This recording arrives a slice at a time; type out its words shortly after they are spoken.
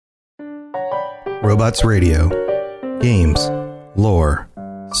Robots Radio. Games, lore,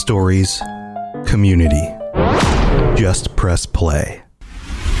 stories, community. Just press play.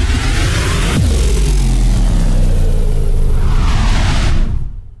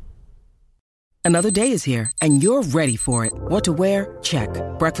 Another day is here, and you're ready for it. What to wear? Check.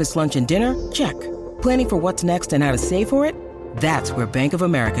 Breakfast, lunch, and dinner? Check. Planning for what's next and how to save for it? That's where Bank of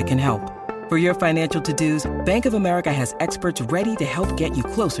America can help. For your financial to-dos, Bank of America has experts ready to help get you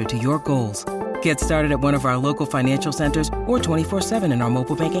closer to your goals. Get started at one of our local financial centers or 24/7 in our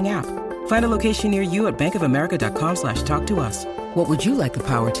mobile banking app. Find a location near you at bankofamerica.com/talktous. What would you like the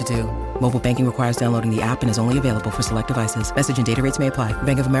power to do? Mobile banking requires downloading the app and is only available for select devices. Message and data rates may apply.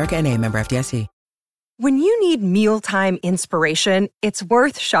 Bank of America N.A., member FDIC. When you need mealtime inspiration, it's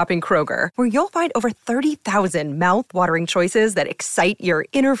worth shopping Kroger, where you'll find over 30,000 mouth-watering choices that excite your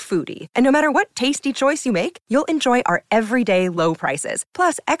inner foodie. And no matter what tasty choice you make, you'll enjoy our everyday low prices,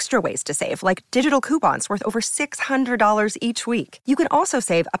 plus extra ways to save, like digital coupons worth over $600 each week. You can also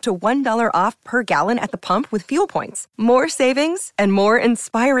save up to $1 off per gallon at the pump with fuel points. More savings and more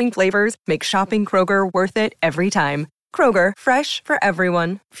inspiring flavors make shopping Kroger worth it every time. Kroger, fresh for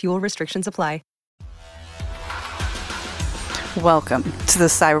everyone. Fuel restrictions apply. Welcome to the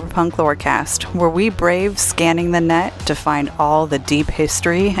Cyberpunk Lorecast, where we brave scanning the net to find all the deep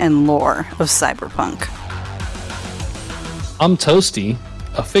history and lore of Cyberpunk. I'm Toasty,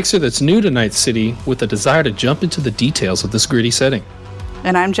 a fixer that's new to Night City with a desire to jump into the details of this gritty setting.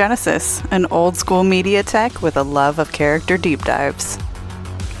 And I'm Genesis, an old school media tech with a love of character deep dives.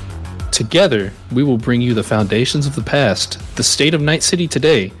 Together, we will bring you the foundations of the past, the state of Night City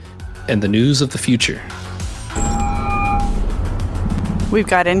today, and the news of the future. We've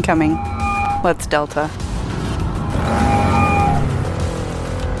got incoming. Let's Delta.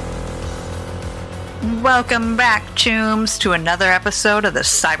 Welcome back, Chooms, to another episode of the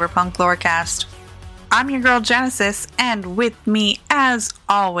Cyberpunk Lorecast. I'm your girl Genesis, and with me, as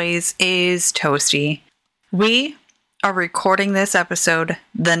always, is Toasty. We are recording this episode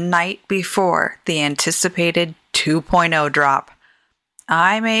the night before the anticipated 2.0 drop.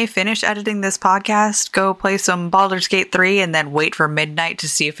 I may finish editing this podcast, go play some Baldur's Gate 3, and then wait for midnight to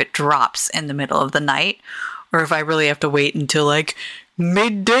see if it drops in the middle of the night, or if I really have to wait until, like,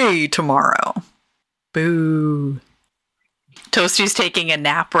 midday tomorrow. Boo. Toasty's taking a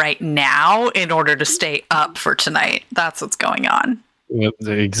nap right now in order to stay up for tonight. That's what's going on. Yep,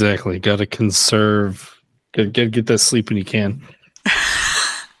 exactly. Got to conserve. Get that sleep when you can.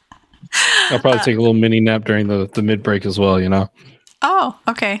 I'll probably take a little mini nap during the mid-break as well, you know? Oh,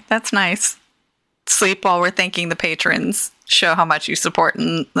 okay. That's nice. Sleep while we're thanking the patrons. Show how much you support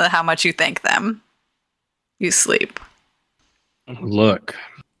and how much you thank them. You sleep. Look.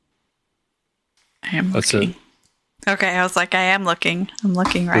 I am That's looking. it. Okay, I was like, I am looking. I'm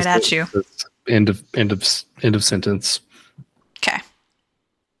looking right at you. End of sentence. Okay.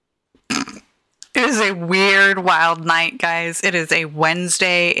 It is a weird, wild night, guys. It is a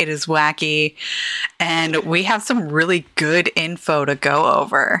Wednesday. It is wacky. And we have some really good info to go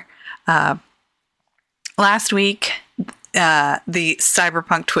over. Last week, the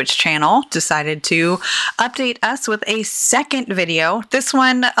Cyberpunk Twitch channel decided to update us with a second video. This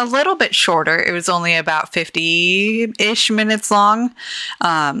one a little bit shorter. It was only about 50-ish minutes long.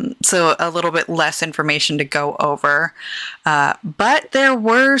 So a little bit less information to go over. But there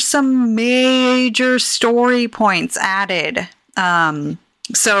were some major story points added.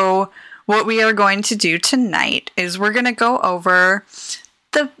 So what we are going to do tonight is we're going to go over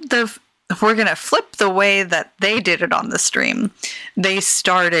we're going to flip the way that they did it on the stream. They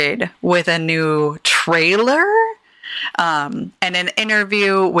started with a new trailer and an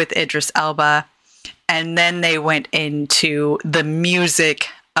interview with Idris Elba. And then they went into the music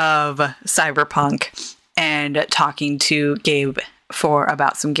of Cyberpunk and talking to Gabe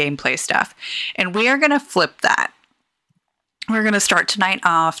about some gameplay stuff. And we are going to flip that. We're going to start tonight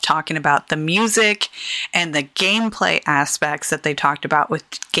off talking about the music and the gameplay aspects that they talked about with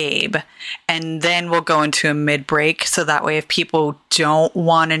Gabe. And then we'll go into a mid-break, so that way if people don't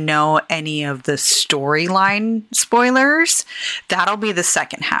want to know any of the storyline spoilers, that'll be the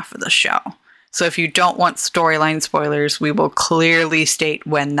second half of the show. So if you don't want storyline spoilers, we will clearly state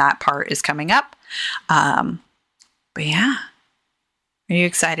when that part is coming up. But yeah. Are you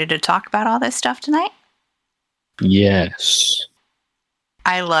excited to talk about all this stuff tonight? Yes.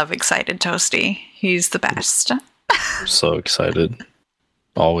 I love Excited Toasty. He's the best. I'm so excited.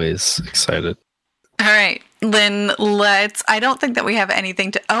 Always excited. All right, Lynn, I don't think that we have anything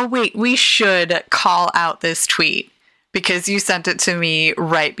to... Oh, wait, we should call out this tweet because you sent it to me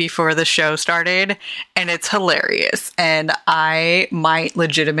right before the show started, and it's hilarious. And I might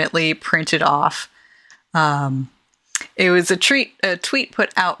legitimately print it off. It was a tweet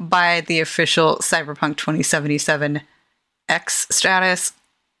put out by the official Cyberpunk 2077 X status.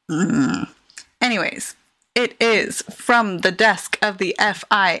 Anyways, it is from the desk of the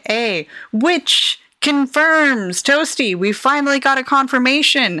FIA, which confirms, Toasty, we finally got a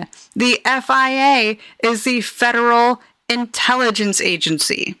confirmation. The FIA is the Federal Intelligence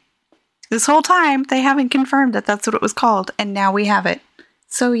Agency. This whole time, they haven't confirmed that that's what it was called, and now we have it.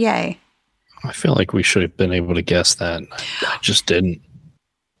 So, yay. I feel like we should have been able to guess that. I just didn't.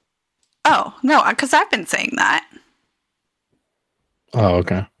 Oh, no, because I've been saying that. Oh,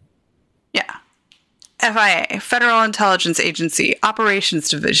 okay. Yeah. FIA, Federal Intelligence Agency, Operations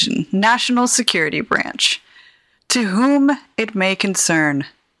Division, National Security Branch. To whom it may concern,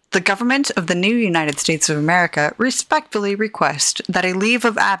 the government of the new United States of America respectfully request that a leave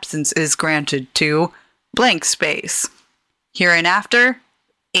of absence is granted to blank space. Hereinafter,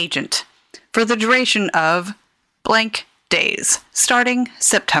 agent, for the duration of blank days, starting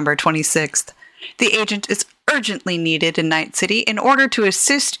September 26th. The agent is urgently needed in Night City in order to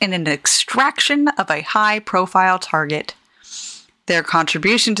assist in an extraction of a high-profile target. Their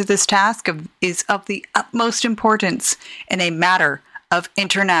contribution to this task is of the utmost importance in a matter of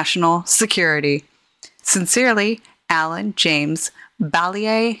international security. Sincerely, Alan James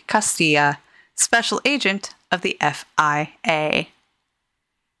Ballier Castilla, Special Agent of the FIA.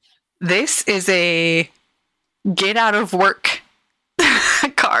 This is a get out of work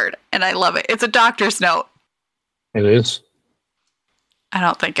card, and I love it. It's a doctor's note. It is. I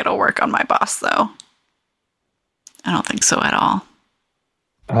don't think it'll work on my boss, though. I don't think so at all.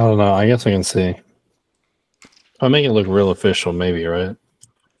 I don't know. I guess I can see. I'll make it look real official, maybe, right?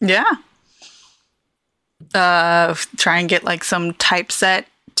 Yeah. Try and get like some typeset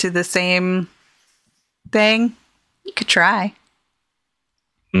to the same thing. You could try.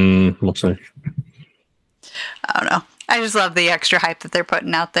 We'll see. I don't know. I just love the extra hype that they're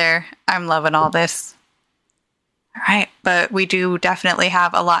putting out there. I'm loving all this. All right, but we do definitely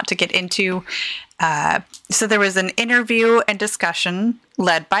have a lot to get into. So there was an interview and discussion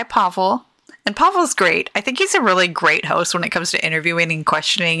led by Pavel. And Pavel's great. I think he's a really great host when it comes to interviewing and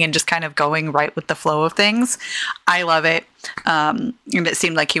questioning and just kind of going right with the flow of things. I love it. And it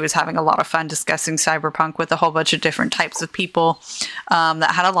seemed like he was having a lot of fun discussing Cyberpunk with a whole bunch of different types of people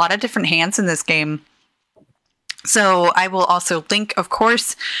that had a lot of different hands in this game. So I will also link, of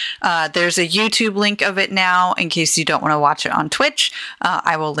course, there's a YouTube link of it now in case you don't want to watch it on Twitch.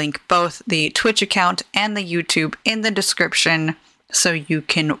 I will link both the Twitch account and the YouTube in the description so you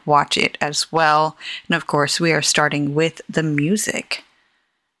can watch it as well. And of course, we are starting with the music.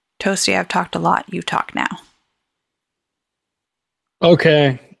 Toasty, I've talked a lot. You talk now.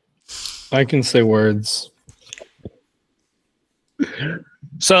 Okay. I can say words.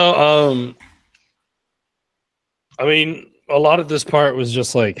 So, I mean, a lot of this part was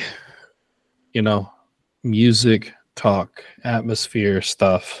just like, music, talk, atmosphere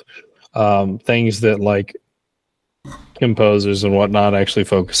stuff, things that like composers and whatnot actually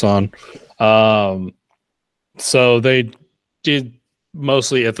focus on. So they did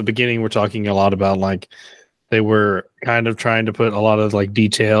mostly at the beginning, we're talking a lot about like they were kind of trying to put a lot of like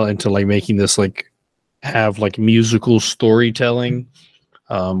detail into like making this like have like musical storytelling.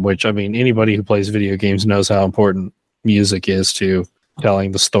 Which, I mean, anybody who plays video games knows how important music is to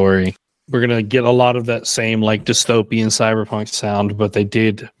telling the story. We're going to get a lot of that same like dystopian cyberpunk sound, but they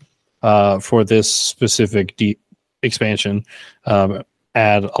did, for this specific expansion, add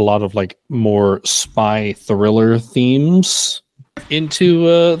a lot of like more spy thriller themes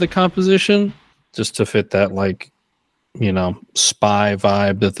into the composition, just to fit that like, spy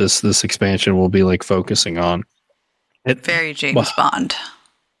vibe that this expansion will be like focusing on. Very James Bond.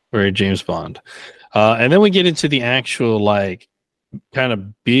 Very James Bond. And then we get into the actual like kind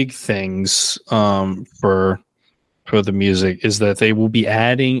of big things for the music is that they will be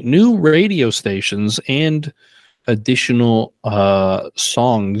adding new radio stations and additional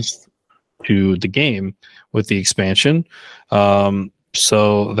songs to the game with the expansion.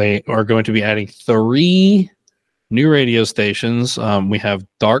 So they are going to be adding 3 new radio stations. We have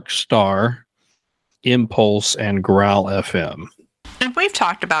Dark Star, Impulse, and Growl FM. And we've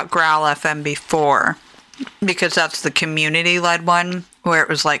talked about Growl FM before because that's the community-led one where it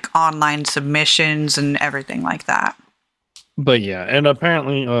was like online submissions and everything like that. But yeah, and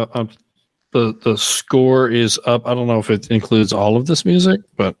apparently the score is up. I don't know if it includes all of this music,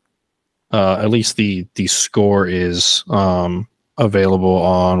 but at least the score is available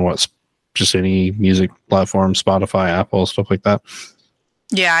on just any music platform, Spotify, Apple, stuff like that.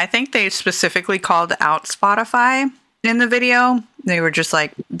 Yeah, I think they specifically called out Spotify in the video. They were just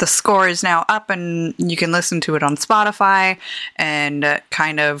like, the score is now up and you can listen to it on Spotify and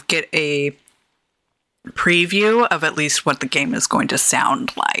kind of get a preview of at least what the game is going to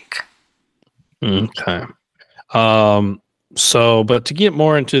sound like. Okay. But to get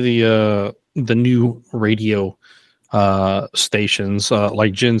more into the new radio stations,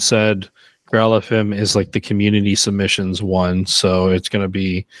 like Jen said, Growl FM is like the community submissions one, so it's going to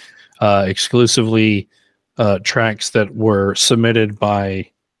be exclusively tracks that were submitted by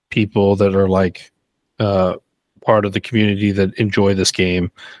people that are like part of the community that enjoy this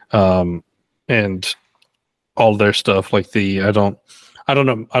game, and all their stuff. Like I don't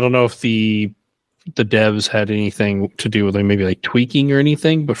know if the devs had anything to do with like maybe like tweaking or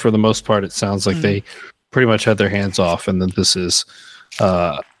anything, but for the most part, it sounds like they pretty much had their hands off, and then this is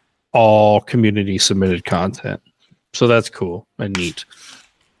all community submitted content. So that's cool and neat.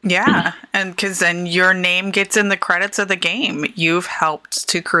 Yeah, and because then your name gets in the credits of the game. You've helped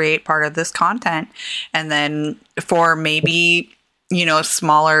to create part of this content. And then for maybe,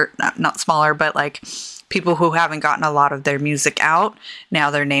 smaller, not smaller, but like people who haven't gotten a lot of their music out, now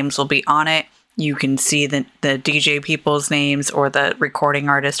their names will be on it. You can see the DJ people's names or the recording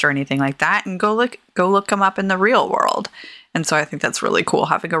artist or anything like that, and go look them up in the real world. And so I think that's really cool,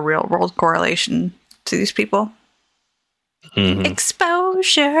 having a real world correlation to these people. Mm-hmm.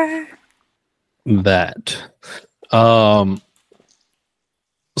 Exposure. That.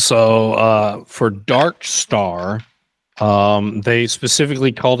 So for Dark Star, they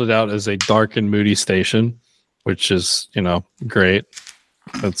specifically called it out as a dark and moody station, which is, great.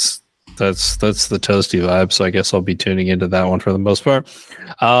 That's the Toasty vibe. So I guess I'll be tuning into that one for the most part.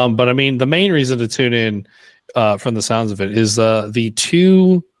 But I mean, the main reason to tune in, from the sounds of it, is the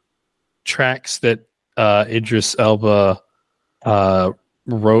two tracks that Idris Elba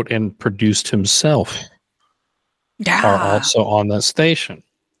wrote and produced himself are also on that station.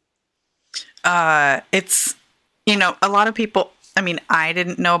 It's, a lot of people, I mean, I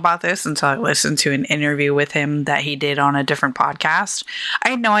didn't know about this until I listened to an interview with him that he did on a different podcast. I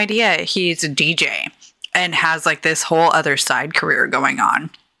had no idea he's a DJ and has like this whole other side career going on.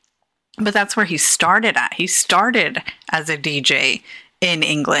 But that's where he started at. He started as a DJ in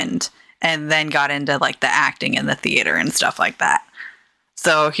England and then got into like the acting and the theater and stuff like that.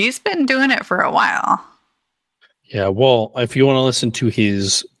 So he's been doing it for a while. Yeah, well, if you want to listen to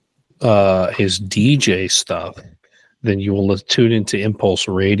his DJ stuff, then you will tune into Impulse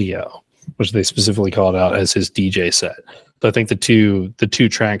Radio, which they specifically called out as his DJ set. So I think the two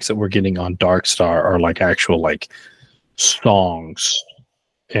tracks that we're getting on Dark Star are like actual like songs,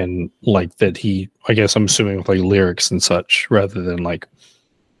 and like that he, I guess I'm assuming with like lyrics and such, rather than like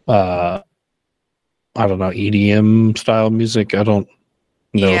I don't know, EDM style music. I don't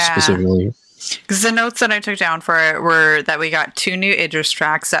know specifically. Because the notes that I took down for it were that we got 2 new Idris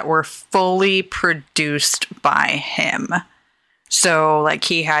tracks that were fully produced by him. So, like,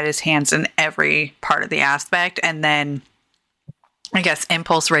 he had his hands in every part of the aspect. And then, I guess,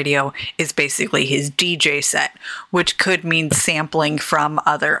 Impulse Radio is basically his DJ set, which could mean sampling from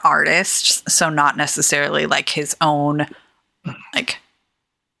other artists. So, not necessarily, like, his own, like,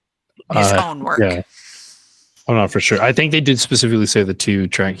 his own work. Yeah. I'm not for sure. I think they did specifically say the 2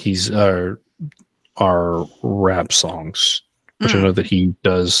 track are rap songs, which I know that he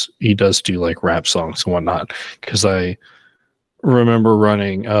does do like rap songs and whatnot, because I remember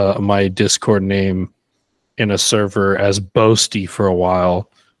running my Discord name in a server as Boasty for a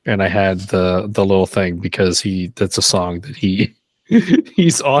while, and I had the little thing because that's a song that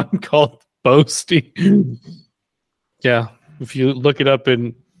he's on called Boasty. Yeah, if you look it up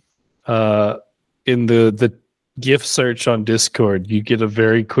in the GIF search on Discord, you get a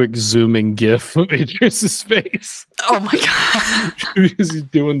very quick zooming GIF of Idris's face. Oh my god! Because he's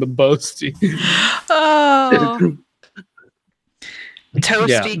doing the Boasty. Oh, Toasty,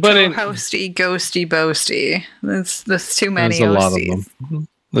 yeah, co-hosty, ghosty, boasty. That's too many. There's a lot of them.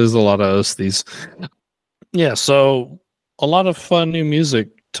 There's a lot of Osties. Yeah, so a lot of fun new music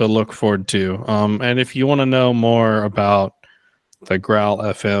to look forward to. And if you want to know more about the Growl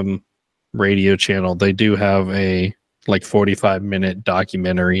FM radio channel, they do have a like 45-minute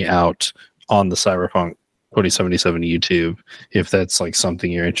documentary out on the Cyberpunk 2077 YouTube, if that's like something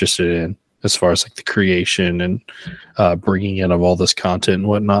you're interested in, as far as like the creation and bringing in of all this content and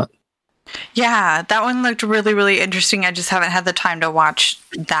whatnot. Yeah, that one looked really, really interesting. I just haven't had the time to watch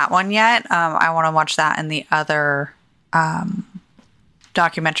that one yet. I want to watch that and the other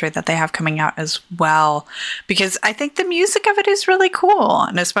documentary that they have coming out as well, because I think the music of it is really cool,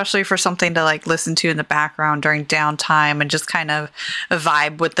 and especially for something to like listen to in the background during downtime and just kind of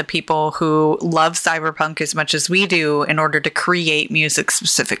vibe with the people who love cyberpunk as much as we do in order to create music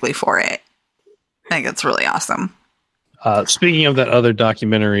specifically for it. I think it's really awesome. Speaking of that other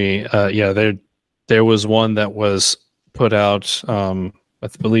documentary, there was one that was put out. I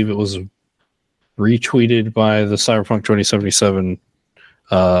believe it was retweeted by the Cyberpunk 2077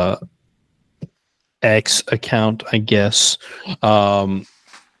 X account, I guess. But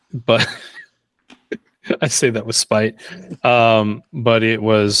I say that with spite. But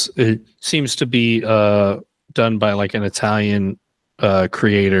it seems to be done by like an Italian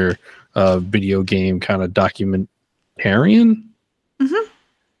creator, video game kind of documentarian.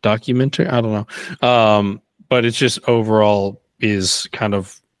 Documentary, I don't know. But it's just overall is kind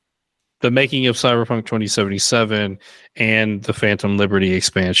of the making of Cyberpunk 2077 and the Phantom Liberty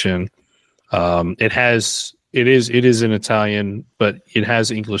expansion. It is in Italian, but it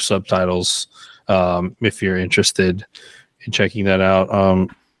has English subtitles. If you're interested in checking that out,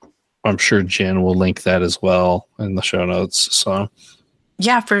 I'm sure Jen will link that as well in the show notes. So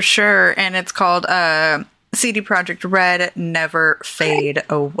yeah, for sure. And it's called CD Projekt Red Never Fade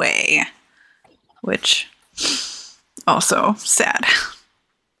Away, which also sad.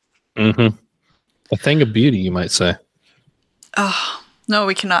 Mm-hmm. A thing of beauty, you might say. Oh, no,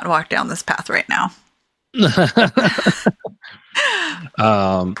 we cannot walk down this path right now.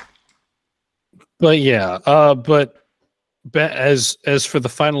 But yeah, but as for the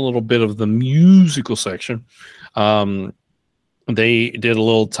final little bit of the musical section, they did a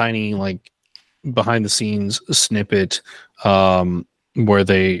little tiny like behind the scenes snippet where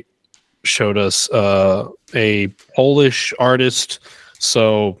they showed us a Polish artist.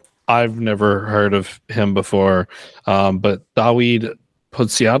 So I've never heard of him before, but Dawid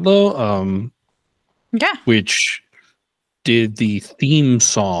Podsiadlo, which did the theme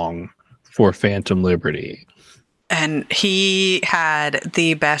song for Phantom Liberty. And he had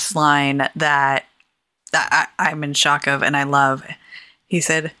the best line that I'm in shock of and I love. He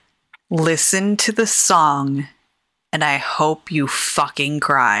said, "Listen to the song and I hope you fucking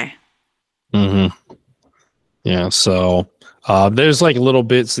cry." Mm-hmm. Yeah, so there's like little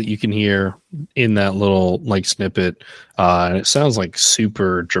bits that you can hear in that little like snippet, and it sounds like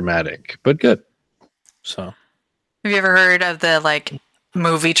super dramatic, but good. So, have you ever heard of the like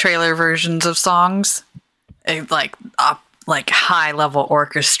movie trailer versions of songs? Like high level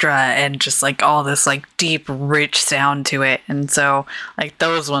orchestra and just like all this like deep, rich sound to it, and so like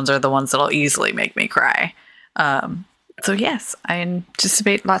those ones are the ones that'll easily make me cry. So yes, I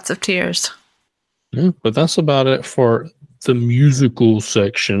anticipate lots of tears. Yeah, but that's about it for the musical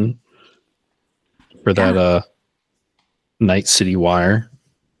section for that Night City Wire.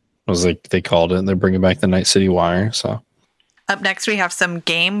 It was like they called it, and they're bringing back the Night City Wire. So up next, we have some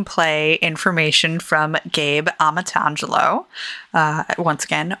gameplay information from Gabe Amatangelo. Once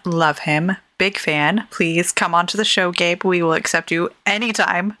again, love him. Big fan. Please come onto the show, Gabe. We will accept you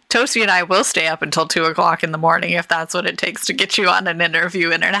anytime. Toasty and I will stay up until 2 o'clock in the morning if that's what it takes to get you on an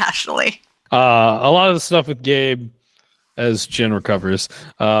interview internationally. A lot of the stuff with Gabe, as Jen recovers,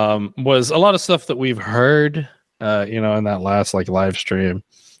 was a lot of stuff that we've heard, in that last like live stream.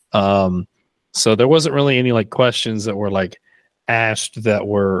 So there wasn't really any like questions that were like asked that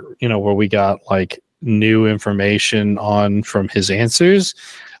were, where we got like new information on from his answers.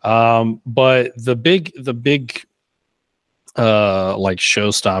 But the big like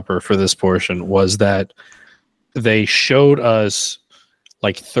showstopper for this portion was that they showed us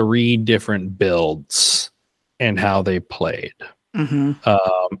like 3 different builds and how they played. Mm-hmm.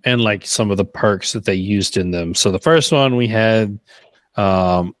 And like some of the perks that they used in them. So the first one we had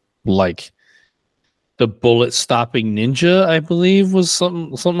like the bullet stopping ninja, I believe was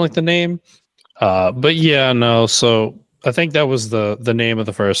something like the name. But yeah, no. So I think that was the name of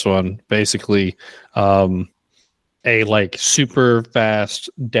the first one. Basically, a like super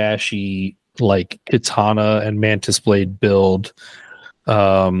fast dashy like katana and mantis blade build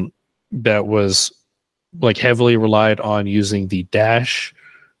that was like heavily relied on using the dash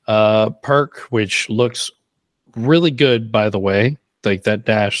perk, which looks really good, by the way. Like that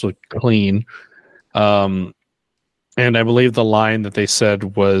dash looked clean. And I believe the line that they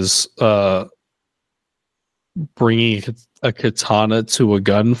said was bringing a katana to a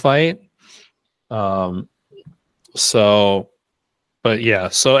gunfight. But yeah,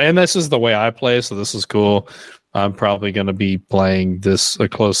 and this is the way I play, so this is cool. I'm probably going to be playing this a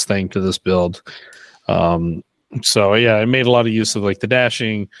close thing to this build. So yeah, I made a lot of use of like the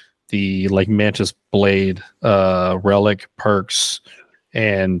dashing, the like mantis blade relic perks,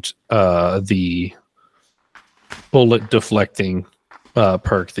 and the bullet deflecting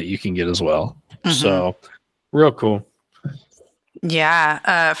perk that you can get as well. So real cool.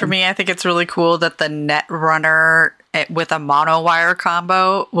 Yeah. For me, I think it's really cool that the Netrunner with a monowire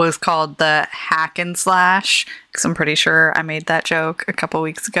combo was called the Hack and Slash, because I'm pretty sure I made that joke a couple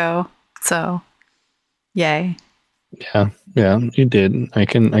weeks ago. So, yay. Yeah, you did. I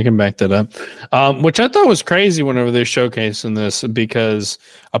can back that up. Which I thought was crazy whenever they're showcasing this, because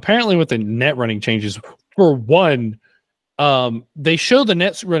apparently with the net running changes, for one, they show the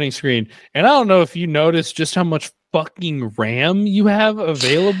net running screen, and I don't know if you noticed just how much fucking RAM you have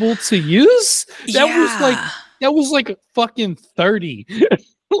available to use. That was like fucking 30.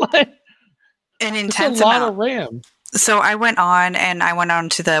 Like, an it's intense a lot amount of RAM. So I went on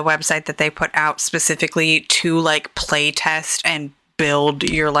to the website that they put out specifically to like play test and build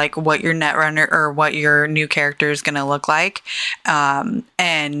your like what your Netrunner or what your new character is going to look like.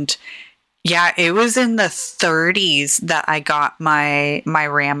 And yeah, it was in the 30s that I got my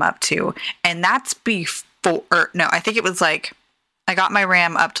RAM up to. And that's I think it was like I got my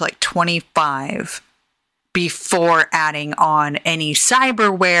RAM up to like 25 before adding on any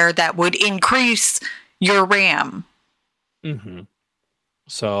cyberware that would increase your RAM.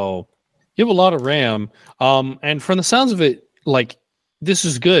 So you have a lot of RAM. And from the sounds of it, like, this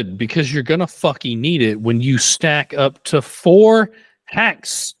is good because you're gonna fucking need it when you stack up to 4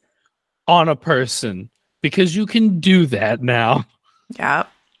 hacks on a person, because you can do that now.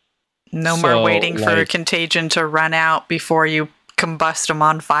 Yep. No more waiting for contagion to run out before you combust them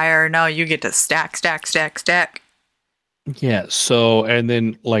on fire. No, you get to stack. Yeah. So, and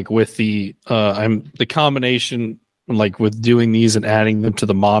then like with the combination, like with doing these and adding them to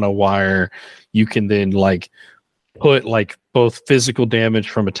the mono wire, you can then like put like both physical damage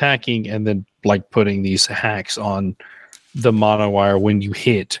from attacking and then like putting these hacks on the mono wire when you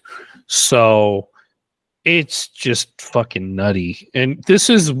hit. So it's just fucking nutty. And this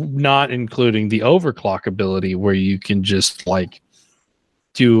is not including the overclock ability where you can just like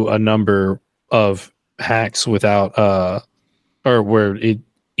do a number of hacks without or where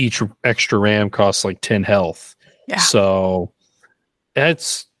each extra RAM costs like 10 health. Yeah. So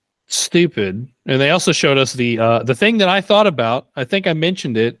that's stupid. And they also showed us the thing that I thought about. I think I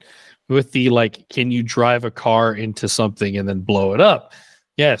mentioned it with the like, can you drive a car into something and then blow it up?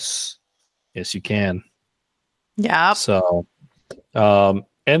 Yes, you can. Yeah. So, and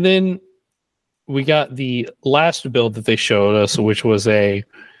then we got the last build that they showed us, which was a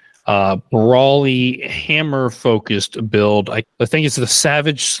brawly hammer focused build. I think it's the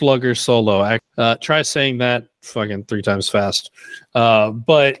Savage Slugger Solo. Try saying that fucking 3 times fast.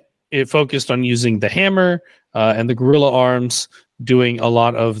 But it focused on using the hammer and the gorilla arms, doing a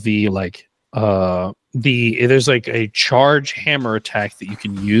lot of the like there's like a charge hammer attack that you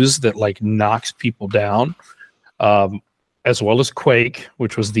can use that like knocks people down, as well as Quake,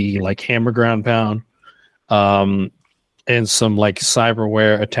 which was the like hammer ground pound, and some like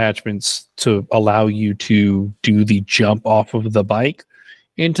cyberware attachments to allow you to do the jump off of the bike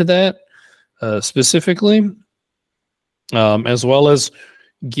into that specifically, as well as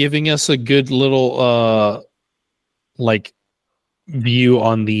giving us a good little like view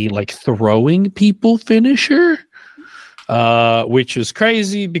on the like throwing people finisher, which is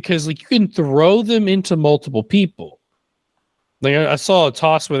crazy because like you can throw them into multiple people. Like I saw a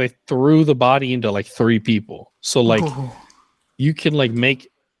toss where they threw the body into like 3 people. So like you can like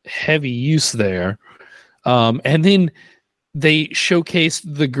make heavy use there. And then they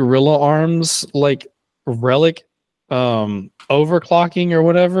showcased the gorilla arms like relic overclocking or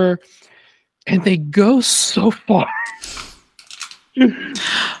whatever, and they go so far. Like,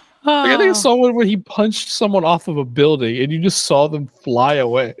 I think I saw one where he punched someone off of a building and you just saw them fly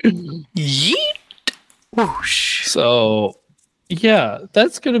away. Yeet. Whoosh. So yeah,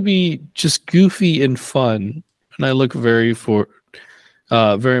 that's gonna be just goofy and fun, and I look very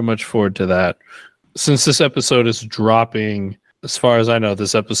much forward to that. Since this episode is dropping, as far as I know,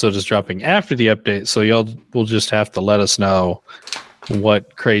 this episode is dropping after the update, so y'all will just have to let us know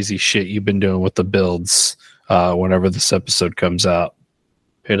what crazy shit you've been doing with the builds whenever this episode comes out.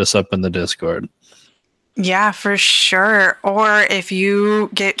 Hit us up in the Discord. Yeah, for sure. Or if you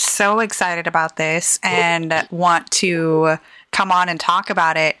get so excited about this and want to come on and talk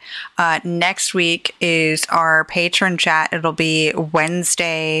about it, next week is our patron chat. It'll be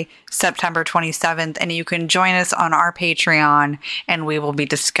Wednesday, September 27th, and you can join us on our Patreon, and we will be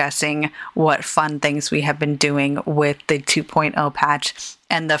discussing what fun things we have been doing with the 2.0 patch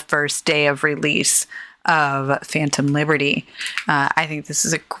and the first day of release of Phantom Liberty. I think this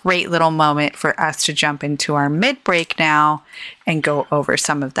is a great little moment for us to jump into our mid-break now and go over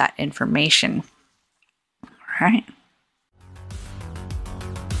some of that information. All right.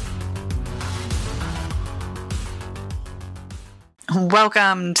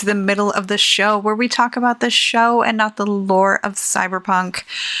 Welcome to the middle of the show where we talk about the show and not the lore of Cyberpunk.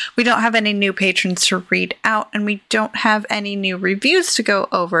 We don't have any new patrons to read out, and we don't have any new reviews to go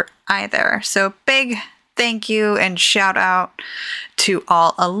over either. So big thank you and shout out to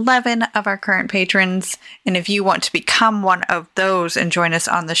all 11 of our current patrons. And if you want to become one of those and join us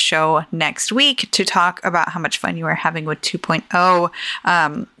on the show next week to talk about how much fun you are having with 2.0,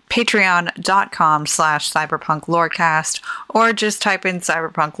 patreon.com/cyberpunklorecast, or just type in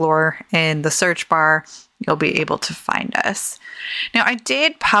cyberpunk lore in the search bar. You'll be able to find us. Now, I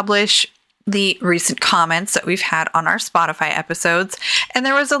did publish the recent comments that we've had on our Spotify episodes, and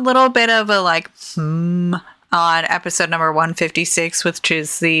there was a little bit of a on episode number 156, which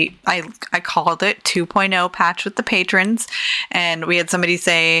is the, I called it 2.0 patch with the patrons, and we had somebody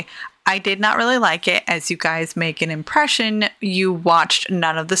say, I did not really like it, as you guys make an impression you watched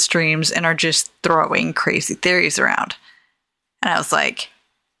none of the streams and are just throwing crazy theories around. And I was like,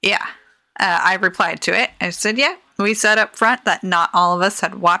 yeah. I replied to it. I said, yeah, we said up front that not all of us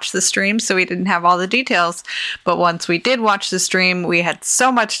had watched the stream, so we didn't have all the details. But once we did watch the stream, we had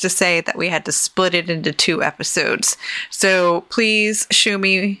so much to say that we had to split it into 2 episodes. So please,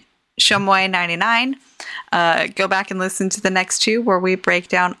 Shumway99, go back and listen to the next 2 where we break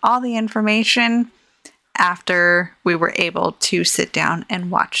down all the information after we were able to sit down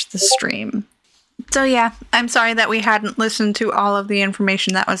and watch the stream. So yeah, I'm sorry that we hadn't listened to all of the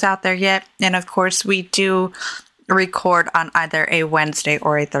information that was out there yet. And of course, we do record on either a Wednesday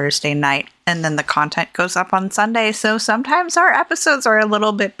or a Thursday night, and then the content goes up on Sunday. So sometimes our episodes are a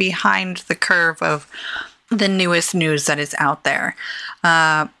little bit behind the curve of the newest news that is out there.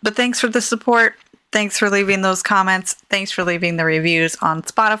 But thanks for the support. Thanks for leaving those comments. Thanks for leaving the reviews on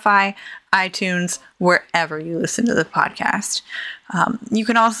Spotify, iTunes, wherever you listen to the podcast. You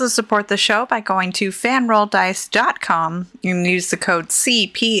can also support the show by going to fanrolldice.com. You can use the code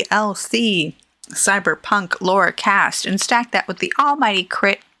CPLC, Cyberpunk Lorecast, and stack that with the Almighty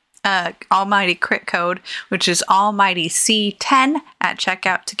Crit code, which is Almighty C10 at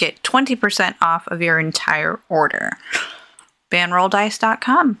checkout to get 20% off of your entire order.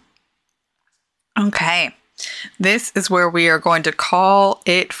 fanrolldice.com. Okay, this is where we are going to call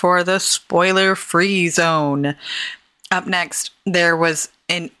it for the spoiler-free zone. Up next, there was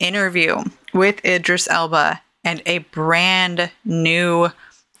an interview with Idris Elba and a brand new,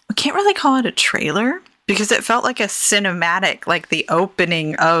 I can't really call it a trailer because it felt like a cinematic, like the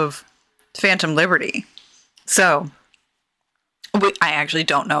opening of Phantom Liberty. So, I actually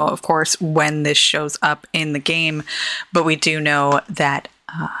don't know, of course, when this shows up in the game, but we do know that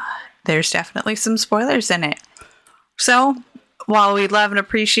there's definitely some spoilers in it. So, while we love and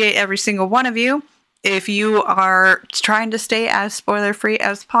appreciate every single one of you, if you are trying to stay as spoiler-free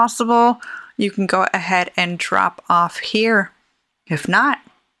as possible, you can go ahead and drop off here. If not,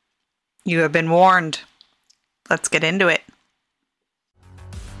 you have been warned. Let's get into it.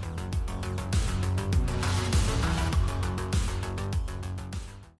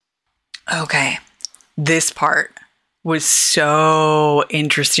 Okay, this part was so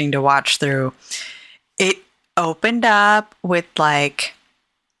interesting to watch through. It opened up with like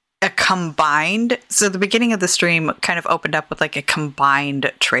a combined, so the beginning of the stream kind of opened up with like a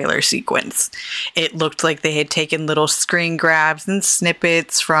combined trailer sequence. It looked like they had taken little screen grabs and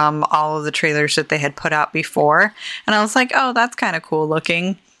snippets from all of the trailers that they had put out before. And I was like, oh, that's kind of cool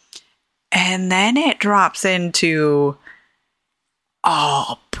looking. And then it drops into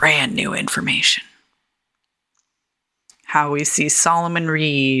all brand new information. How we see Solomon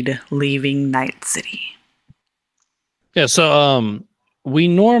Reed leaving Night City. Yeah, so we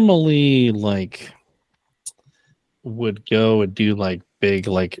normally like would go and do like big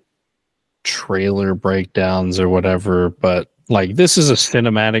like trailer breakdowns or whatever, but like this is a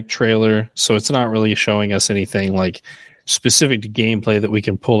cinematic trailer, so it's not really showing us anything like specific to gameplay that we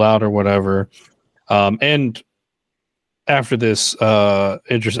can pull out or whatever. And after this,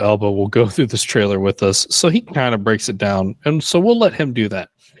 Idris Elba will go through this trailer with us, so he kind of breaks it down, and so we'll let him do that.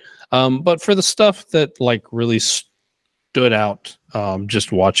 But for the stuff that like really stood out,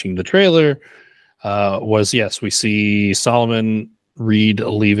 just watching the trailer, was yes, we see Solomon Reed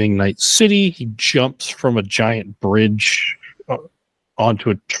leaving Night City. He jumps from a giant bridge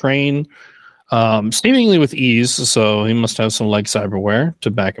onto a train, seemingly with ease, so he must have some leg cyberware to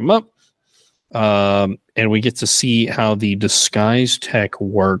back him up. And we get to see how the disguise tech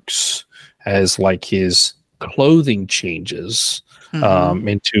works as like his clothing changes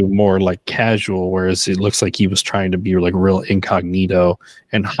into more like casual, whereas it looks like he was trying to be like real incognito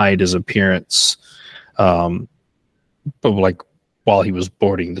and hide his appearance, but like while he was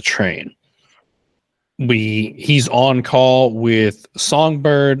boarding the train. He's on call with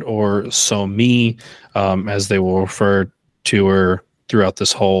Songbird, or So-Mi, as they will refer to her throughout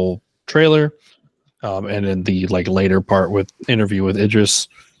this whole trailer, and in the like later part with interview with Idris.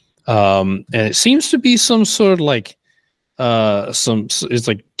 And it seems to be some sort of like it's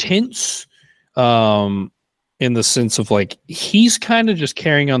like tense, in the sense of like he's kind of just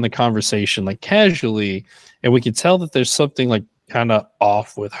carrying on the conversation like casually, and we can tell that there's something like kind of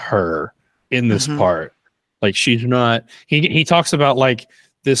off with her in this part. Like she's not. He talks about like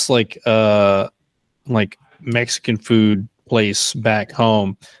this like Mexican food place back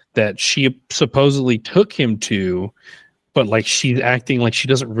home that she supposedly took him to, but like she's acting like she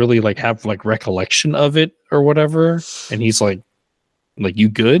doesn't really like have like recollection of it or whatever. And he's like you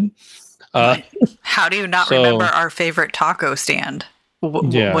good? How do you not remember our favorite taco stand?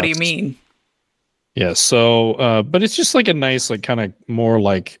 What do you mean? Yeah. So, but it's just like a nice, like kind of more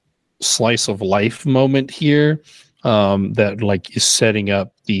like slice of life moment here, that like is setting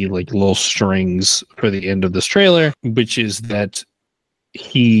up the like little strings for the end of this trailer, which is that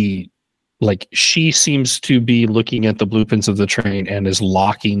she seems to be looking at the blueprints of the train and is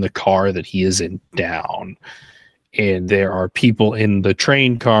locking the car that he is in down. And there are people in the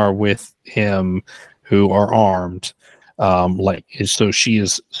train car with him who are armed. So she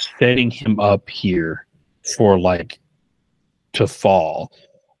is setting him up here for like to fall,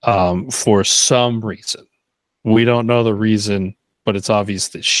 for some reason. We don't know the reason, but it's obvious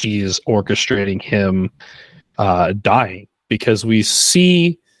that she is orchestrating him dying, because we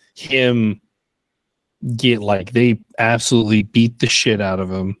see him get like they absolutely beat the shit out of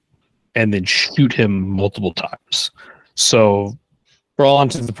him and then shoot him multiple times. So for all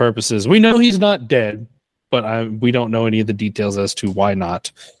intents and purposes, we know he's not dead, but we don't know any of the details as to why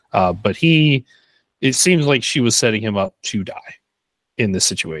not. But it seems like she was setting him up to die in this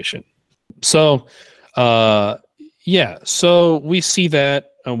situation. So, so we see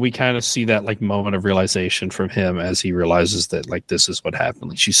that, and we kind of see that like moment of realization from him as he realizes that like this is what happened.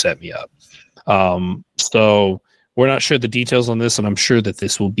 Like she set me up. So we're not sure the details on this, and I'm sure that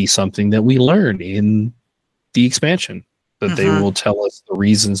this will be something that we learn in the expansion, that they will tell us the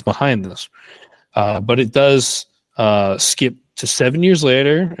reasons behind this. But it does skip to 7 years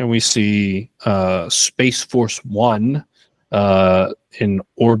later, and we see Space Force One in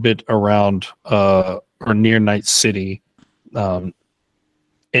orbit around or near Night City.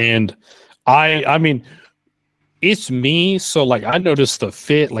 And I mean, it's me, so like I noticed the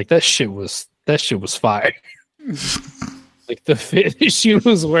fit, like that shit was fire. Like the fit that she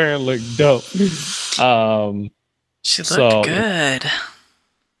was wearing looked dope. She looked good.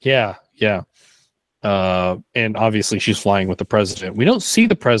 Yeah. And obviously she's flying with the president. We don't see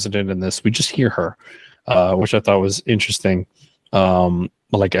the president in this. We just hear her, which I thought was interesting.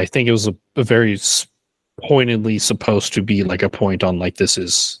 Like I think it was a very pointedly supposed to be like a point on like this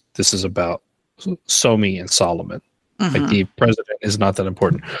is about So-Mi and Solomon. Like the president is not that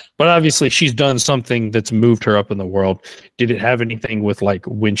important, but obviously she's done something that's moved her up in the world. Did it have anything with like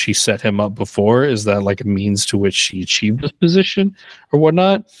when she set him up before? Is that like a means to which she achieved this position or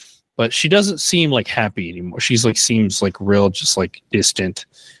whatnot? But she doesn't seem like happy anymore. She's like seems like real, just like distant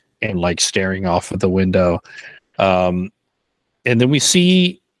and like staring off of the window. And then we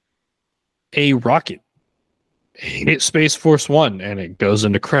see a rocket hit Space Force One, and it goes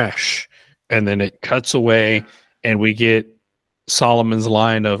into crash, and then it cuts away. And we get Solomon's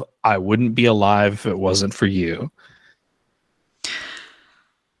line of, "I wouldn't be alive if it wasn't for you."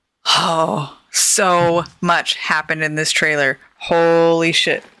 Oh, so much happened in this trailer. Holy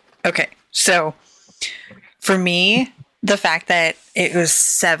shit. Okay, so for me, the fact that it was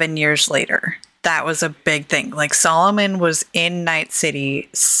 7 years later, that was a big thing. Like Solomon was in Night City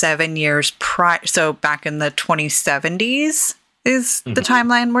 7 years prior. So back in the 2070s. Is the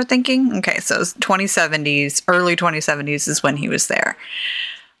timeline we're thinking? Okay, so 2070s, early 2070s is when he was there.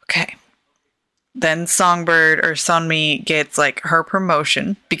 Okay. Then Songbird or So-Mi gets like her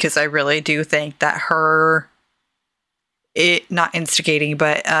promotion, because I really do think that not instigating,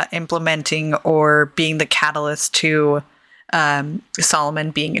 but implementing or being the catalyst to Solomon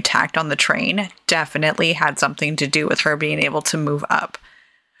being attacked on the train definitely had something to do with her being able to move up.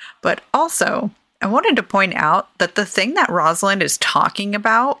 But also, I wanted to point out that the thing that Rosalind is talking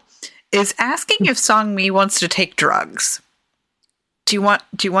about is asking if So-Mi wants to take drugs. Do you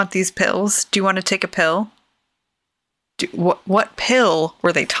want these pills? Do you want to take a pill? what pill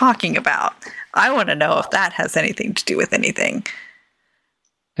were they talking about? I want to know if that has anything to do with anything.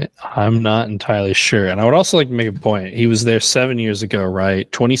 I'm not entirely sure. And I would also like to make a point. He was there 7 years ago,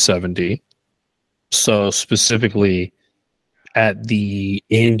 right? 2070. So specifically at the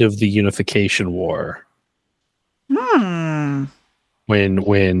end of the Unification War.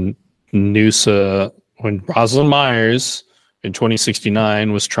 When Rosalind Myers in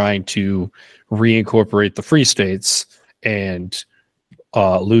 2069 was trying to reincorporate the Free States, and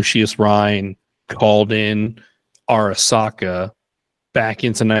Lucius Rhine called in Arasaka back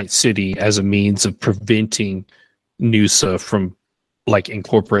into Night City as a means of preventing Noosa from like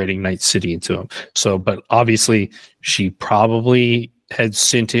incorporating Night City into him. So, but obviously she probably had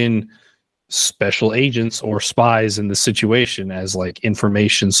sent in special agents or spies in the situation as like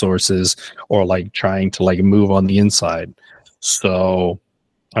information sources, or like trying to like move on the inside. So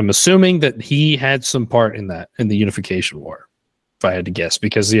I'm assuming that he had some part in that, in the Unification War, if I had to guess,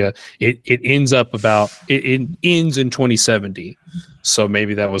 because it ends in 2070. So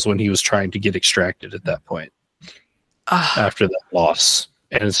maybe that was when he was trying to get extracted at that point. After that loss.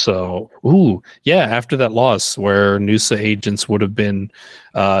 And so, after that loss, where Noosa agents would have been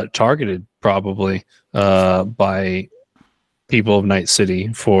targeted probably by people of Night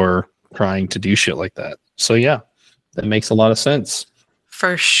City for trying to do shit like that. So yeah, that makes a lot of sense.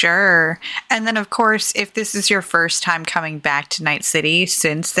 For sure. And then, of course, if this is your first time coming back to Night City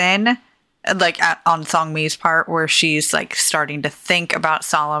since then, like on Songmi's part, where she's like starting to think about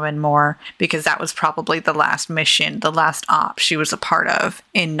Solomon more, because that was probably the last mission, the last op she was a part of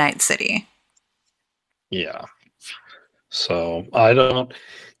in Night City. Yeah. So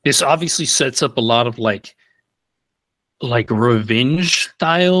this obviously sets up a lot of like revenge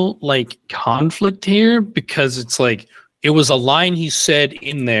style like conflict here, because it's like, it was a line he said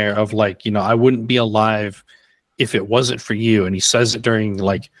in there of like, I wouldn't be alive if it wasn't for you. And he says it during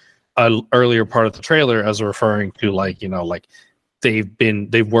like an earlier part of the trailer as referring to like, like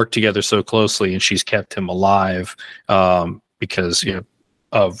they've worked together so closely and she's kept him alive because,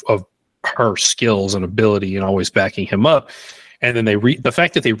 of her skills and ability and always backing him up. And then the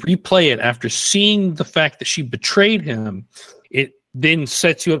fact that they replay it after seeing the fact that she betrayed him, it then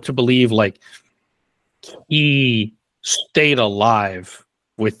sets you up to believe like he stayed alive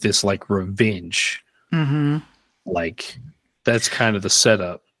with this like revenge. Mm-hmm. Like that's kind of the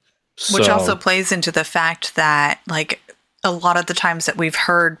setup. Which also plays into the fact that like a lot of the times that we've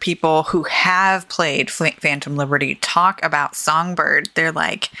heard people who have played Phantom Liberty talk about Songbird, they're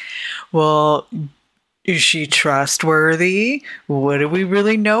like, well, is she trustworthy? What do we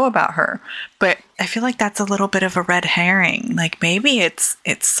really know about her? But I feel like that's a little bit of a red herring. Like maybe it's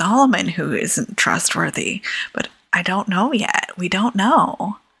Solomon who isn't trustworthy, but I don't know yet. We don't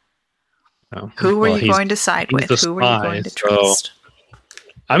know. No. Who are you going to side with? Who are you going to trust?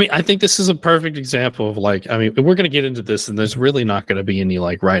 I mean, I think this is a perfect example of like, I mean, we're going to get into this and there's really not going to be any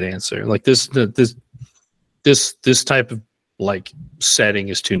like right answer. Like this type of like setting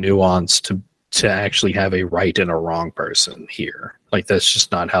is too nuanced to actually have a right and a wrong person here. Like that's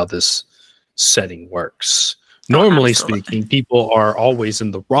just not how this setting works. Normally speaking, people are always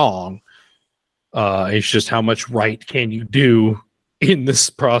in the wrong. It's just how much right can you do in this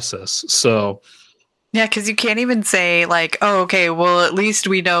process. So yeah, because you can't even say like, oh, okay, well, at least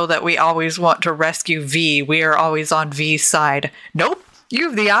we know that we always want to rescue V. We are always on V's side. Nope. You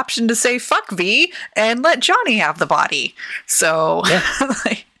have the option to say fuck V and let Johnny have the body. So, yeah.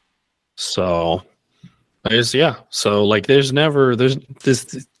 So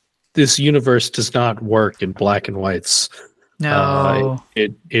this universe does not work in black and whites. No.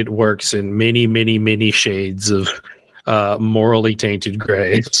 It works in many, many, many shades of morally tainted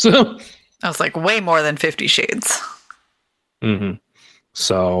gray. So I was like way more than 50 Shades. Mm-hmm.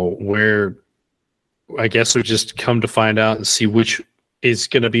 So I guess we just come to find out and see which is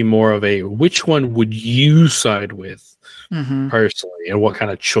going to be more of a, which one would you side with personally, and what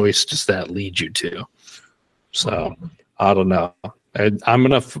kind of choice does that lead you to? So I don't know.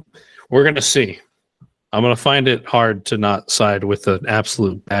 We're going to see. I'm going to find it hard to not side with an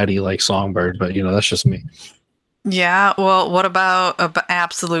absolute baddie like Songbird, but that's just me. Yeah, well, what about an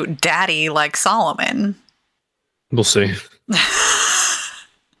absolute daddy like Solomon? We'll see.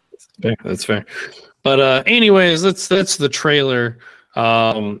 That's fair. But anyways, that's the trailer.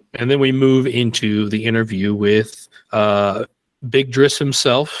 And then we move into the interview with Big Driss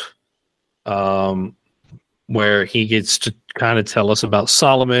himself, where he gets to kind of tell us about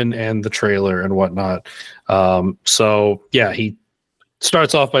Solomon and the trailer and whatnot. So yeah, he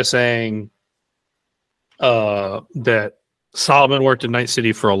starts off by saying that Solomon worked in Night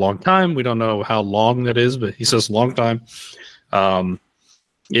City for a long time. We don't know how long that is, but he says long time.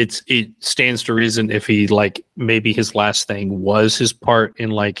 It stands to reason if he like maybe his last thing was his part in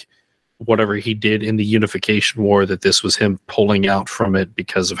like whatever he did in the Unification War, that this was him pulling out from it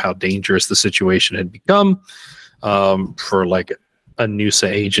because of how dangerous the situation had become, for like a Nusa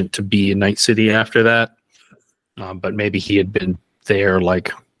agent to be in Night City after that. But maybe he had been there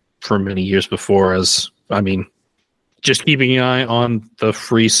like for many years before, just keeping an eye on the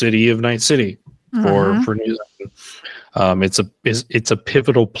free city of Night City for New Zealand. It's a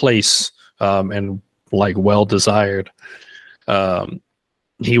pivotal place, and like well desired.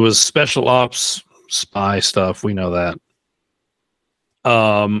 He was special ops, spy stuff. We know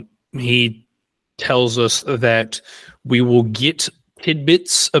that. He tells us that we will get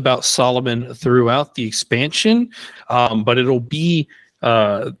tidbits about Solomon throughout the expansion, but it'll be.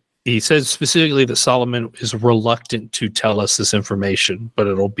 He says specifically that Solomon is reluctant to tell us this information, but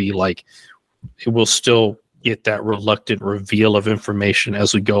it'll be like it will still get that reluctant reveal of information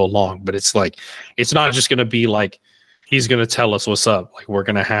as we go along. But it's like it's not just going to be like he's going to tell us what's up. Like we're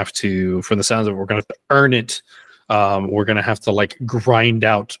going to have to, from the sounds of it, we're going to have to earn it. We're going to have to like grind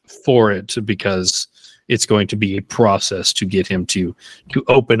out for it because it's going to be a process to get him to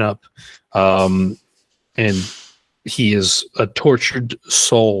open up. And he is a tortured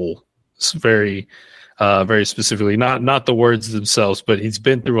soul. It's very, very specifically, not the words themselves, but he's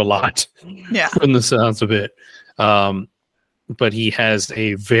been through a lot. Yeah, from the sounds of it. But he has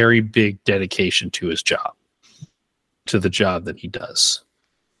a very big dedication to his job, to the job that he does.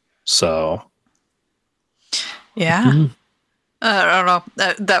 So, yeah, I don't know.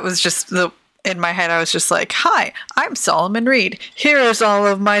 That was just in my head. I was just like, "Hi, I'm Solomon Reed. Here's all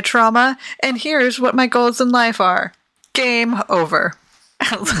of my trauma, and here's what my goals in life are." Game over.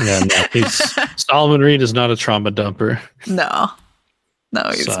 Yeah, no, Solomon Reed is not a trauma dumper. No,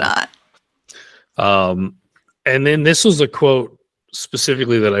 he's not. And then this was a quote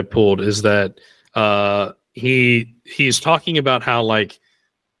specifically that I pulled, is that he's talking about how like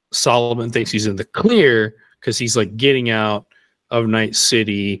Solomon thinks he's in the clear because he's like getting out of Night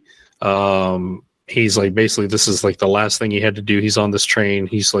City. He's like, basically this is like the last thing he had to do. He's on this train.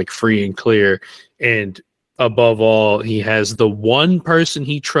 He's like free and clear. And above all, he has the one person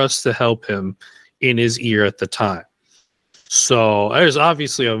he trusts to help him in his ear at the time. So there's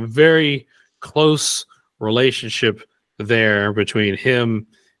obviously a very close relationship there between him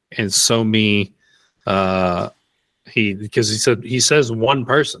and Somi. He says one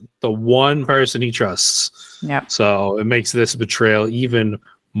person, the one person he trusts. Yeah. So it makes this betrayal even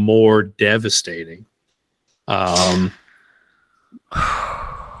more devastating. You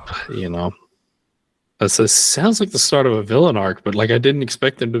know. That sounds like the start of a villain arc, but like I didn't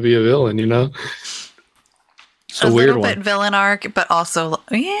expect him to be a villain, you know? It's a weird one. A little bit villain arc, but also,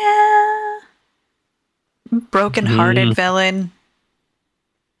 broken-hearted villain.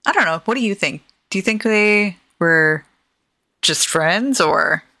 I don't know. What do you think? Do you think they were just friends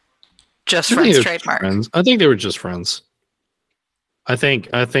or just friends trademark? I think they were just friends. I think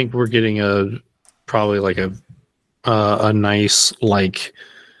we're getting probably like a nice like.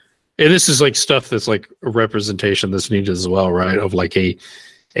 And this is like stuff that's like a representation that's needed as well, right? Of like a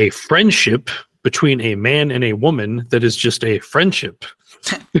friendship between a man and a woman that is just a friendship.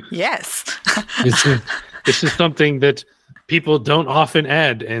 Yes. This is something that people don't often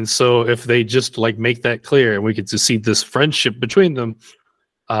add. And so if they just like make that clear and we get to see this friendship between them,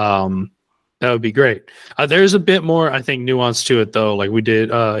 that would be great. There's a bit more, I think, nuance to it though. Like we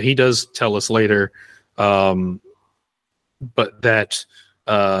did, he does tell us later, but that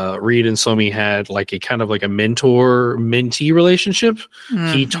Reed and Somi had like a kind of like a mentor-mentee relationship.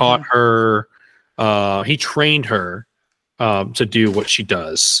 Mm-hmm. He taught her, he trained her to do what she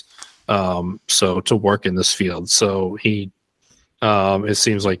does. So to work in this field. So he, it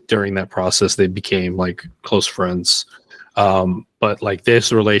seems like during that process, they became like close friends. But like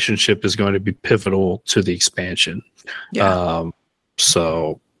this relationship is going to be pivotal to the expansion. Yeah.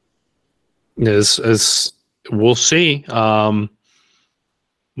 So as we'll see,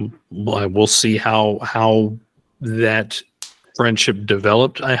 we'll see how that friendship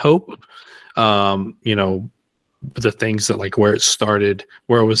developed. I hope, you know, the things that like where it started,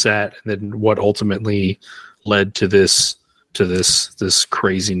 where it was at, and then what ultimately led to this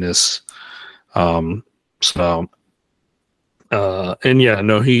craziness. And yeah,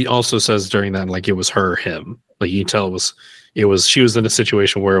 no, he also says during that, like it was her or him. Like you can tell it was she was in a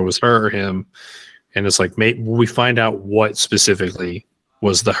situation where it was her or him, and it's like maybe we find out what specifically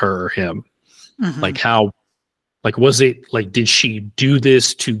was the her or him. Mm-hmm. Like how, like was it like did she do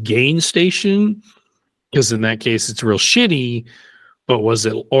this to gain station, because in that case it's real shitty. But was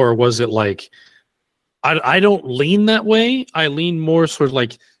it like, I don't lean that way. I lean more sort of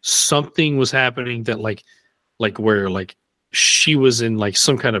like something was happening that like where like she was in like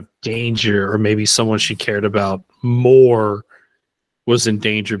some kind of danger, or maybe someone she cared about more was in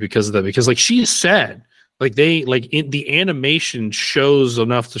danger because of that. Because like she's sad, like they like in the animation shows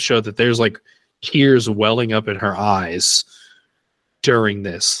enough to show that there's like tears welling up in her eyes during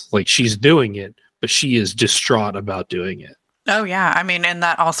this. Like she's doing it, but she is distraught about doing it. Oh yeah, I mean, and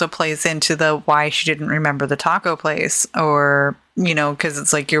that also plays into the why she didn't remember the taco place, or because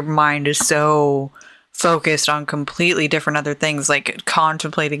it's like your mind is so focused on completely different other things, like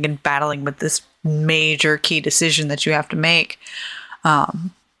contemplating and battling with this major key decision that you have to make.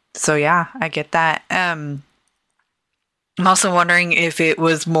 So yeah, I get that. I'm also wondering if it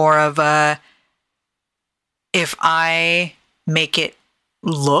was more of a, if I make it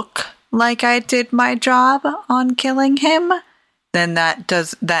look like I did my job on killing him, then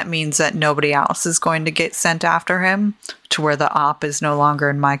that means that nobody else is going to get sent after him, to where the op is no longer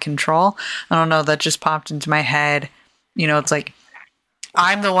in my control. I don't know, that just popped into my head. It's like,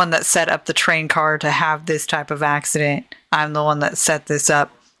 I'm the one that set up the train car to have this type of accident. I'm the one that set this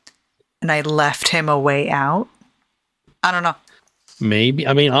up, and I left him a way out. I don't know. Maybe.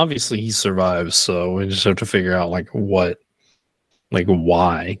 I mean, obviously he survives, so we just have to figure out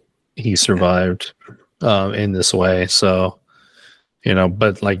why he survived in this way. So,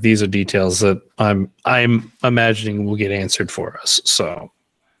 but like these are details that I'm imagining will get answered for us. So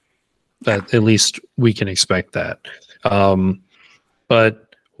that at least we can expect that.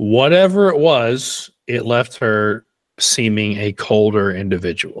 But whatever it was, it left her seeming a colder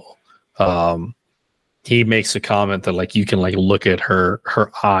individual. He makes a comment that like you can like look at her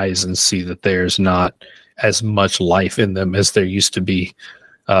eyes and see that there's not as much life in them as there used to be.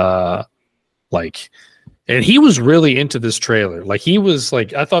 And he was really into this trailer. Like he was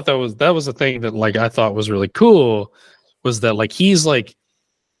like, I thought that was the thing that like I thought was really cool, was that like he's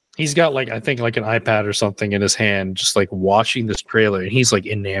got like, I think like an iPad or something in his hand, just like watching this trailer, and he's like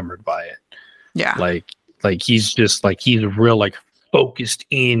enamored by it. Yeah. Like he's just like, he's real like focused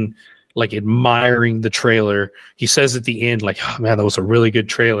in, like admiring the trailer. He says at the end, like, oh man, that was a really good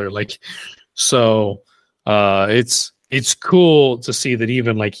trailer. Like, so it's cool to see that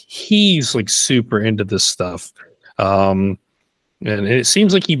even like he's like super into this stuff. And it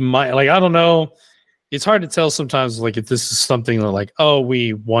seems like he might, like, I don't know. It's hard to tell sometimes, like, if this is something that like, oh,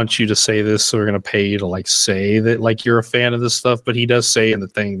 we want you to say this, so we're going to pay you to like say that like you're a fan of this stuff. But he does say in the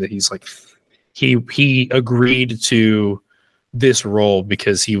thing that he's like, he agreed to this role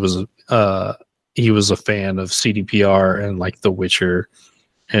because he was a fan of CDPR and like The Witcher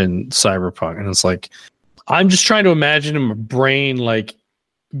and Cyberpunk. And it's like, I'm just trying to imagine in my brain like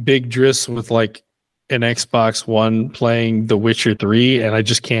Big Driss with like an Xbox One playing The Witcher 3, and I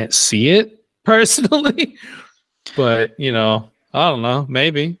just can't see it personally. But, I don't know,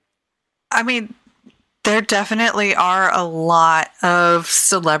 maybe. I mean, there definitely are a lot of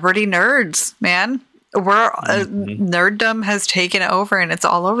celebrity nerds, man. Nerddom has taken over, and it's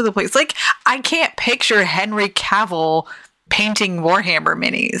all over the place. Like, I can't picture Henry Cavill painting Warhammer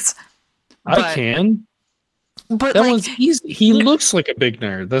minis. I can. But that like, he looks like a big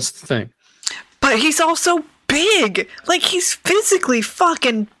nerd. That's the thing. But he's also big. Like, he's physically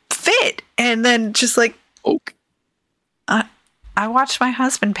fucking fit. And then just like, okay. I watched my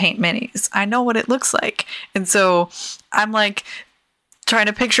husband paint minis. I know what it looks like. And so I'm like trying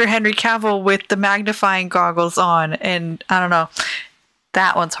to picture Henry Cavill with the magnifying goggles on. And I don't know.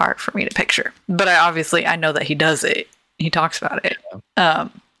 That one's hard for me to picture. But I know that he does it. He talks about it. I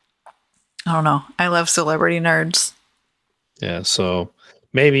don't know. I love celebrity nerds. Yeah, so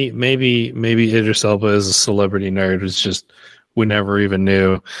maybe Idris Elba is a celebrity nerd. It's just we never even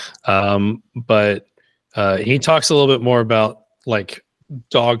knew. But he talks a little bit more about like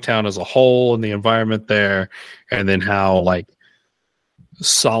Dogtown as a whole and the environment there, and then how like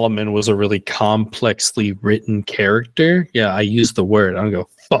Solomon was a really complexly written character. Yeah, I use the word. I don't go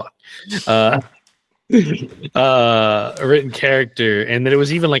fuck. A written character, and that it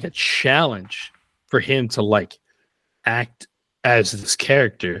was even like a challenge for him to like act as this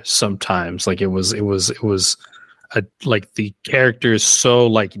character sometimes. Like it was a, like the character is so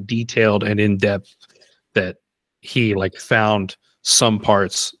like detailed and in depth that he like found some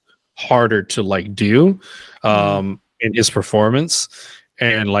parts harder to like do in his performance.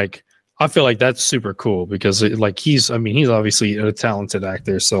 And like I feel like that's super cool because like he's obviously a talented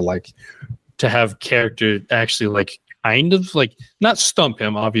actor, so like to have character actually like kind of like not stump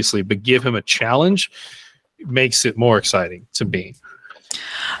him obviously, but give him a challenge makes it more exciting to me.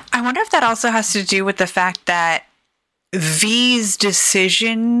 I wonder if that also has to do with the fact that V's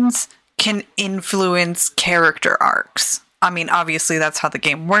decisions can influence character arcs. I mean, obviously that's how the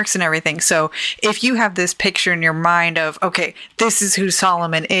game works and everything. So if you have this picture in your mind of, okay, this is who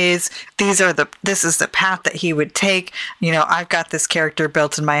Solomon is, this is the path that he would take, I've got this character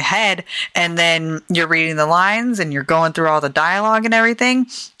built in my head, and then you're reading the lines and you're going through all the dialogue and everything,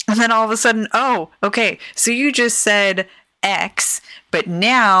 and then all of a sudden, oh, okay, so you just said X, but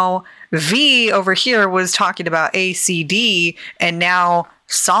now V over here was talking about ACD, and now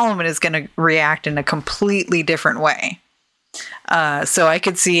Solomon is going to react in a completely different way. So I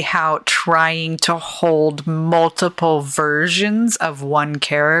could see how trying to hold multiple versions of one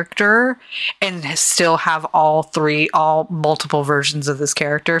character and still have all multiple versions of this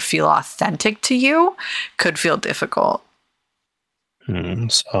character feel authentic to you could feel difficult.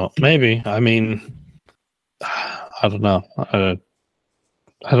 So maybe, I mean, I don't know. I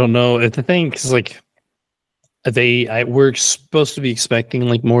don't know. The thing is, like, we're supposed to be expecting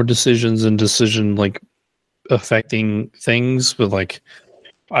like more decisions and decision like affecting things, but like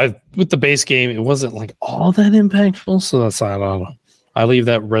with the base game, it wasn't like all that impactful. So that's, I don't know. I leave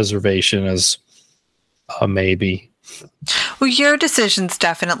that reservation as a maybe. Well, your decisions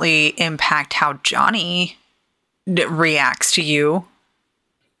definitely impact how Johnny reacts to you.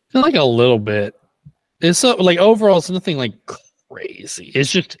 Like a little bit. It's like overall, it's nothing like crazy.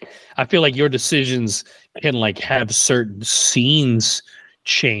 It's just I feel like your decisions can like have certain scenes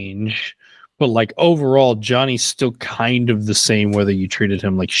change, but like overall, Johnny's still kind of the same whether you treated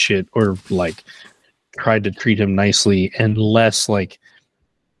him like shit or like tried to treat him nicely, and less like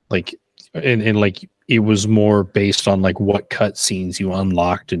and like it was more based on like what cutscenes you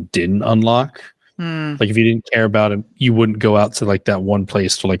unlocked and didn't unlock. Like if you didn't care about him, you wouldn't go out to like that one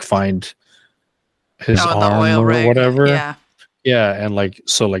place to like find his arm or whatever. Yeah, and like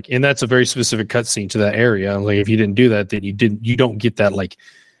so like, and that's a very specific cutscene to that area. Like if you didn't do that, then you don't get that like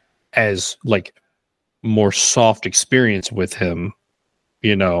as like more soft experience with him,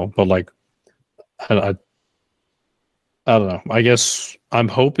 But like I don't know. I guess I'm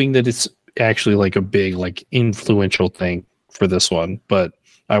hoping that it's actually like a big like influential thing for this one, but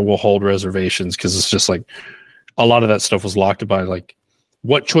I will hold reservations because it's just like a lot of that stuff was locked by like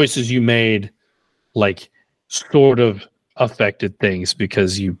what choices you made, like sort of affected things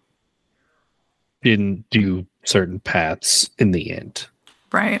because you didn't do certain paths in the end.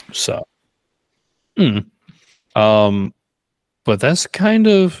 Right. So, but that's kind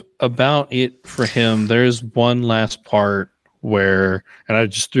of about it for him. There's one last part where, and I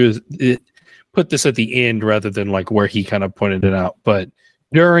just put this at the end rather than like where he kind of pointed it out, but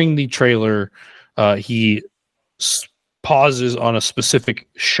during the trailer, he pauses on a specific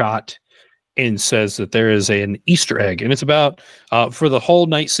shot and says that there is an Easter egg, and it's about for the whole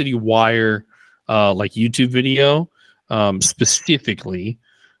Night City Wire like YouTube video specifically.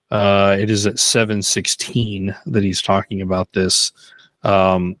 It is at 7:16 that he's talking about this,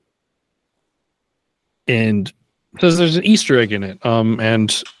 and says there's an Easter egg in it.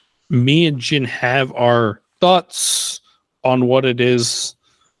 And me and Jin have our thoughts on what it is.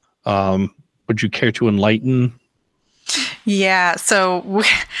 Would you care to enlighten? Yeah, so we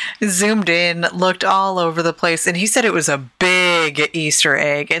zoomed in, looked all over the place, and he said it was a big Easter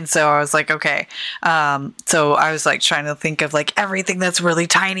egg. And so I was like, okay. So I was like trying to think of like everything that's really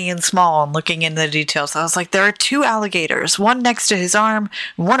tiny and small and looking in the details. I was like, there are 2 alligators, one next to his arm,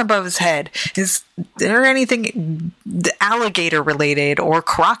 one above his head. Is there anything alligator related or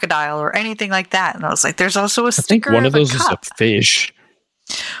crocodile or anything like that? And I was like, there's also a sticker. I think one of those is a fish.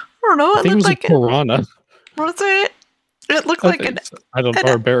 I don't know. I think it was like a piranha. Was it? It looked like I don't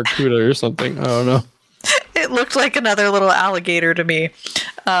know, or a barracuda or something. I don't know. It looked like another little alligator to me.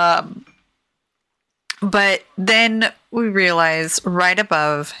 But then we realize right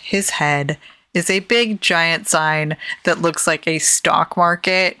above his head is a big giant sign that looks like a stock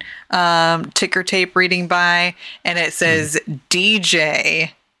market ticker tape reading by, and it says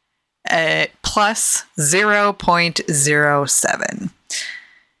DJ plus 0.07.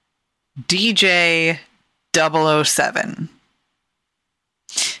 DJ 007.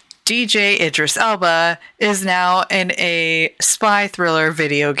 DJ Idris Elba is now in a spy thriller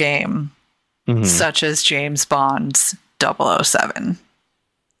video game, such as James Bond's 007.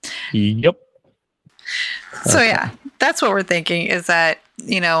 Yep. So yeah, that's what we're thinking is that,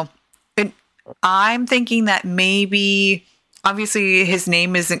 I'm thinking that maybe, obviously his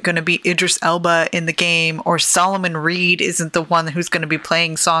name isn't going to be Idris Elba in the game, or Solomon Reed isn't the one who's going to be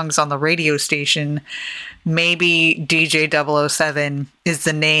playing songs on the radio station. Maybe DJ 007 is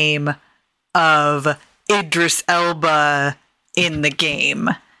the name of Idris Elba in the game.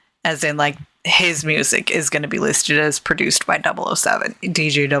 as in like his music is going to be listed as produced by 007,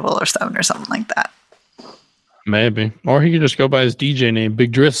 DJ 007 or something like that. Maybe. Or he could just go by his DJ name,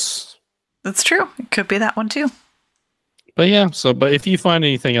 Big Driss. That's true. It could be that one too. But yeah, but if you find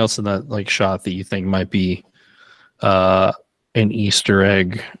anything else in that like shot that you think might be an Easter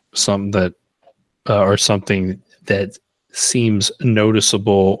egg, something that or something that seems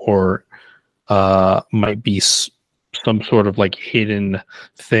noticeable or might be some sort of like hidden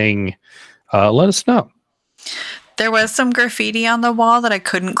thing, let us know. There was some graffiti on the wall that I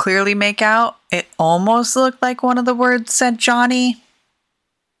couldn't clearly make out. It almost looked like one of the words said Johnny,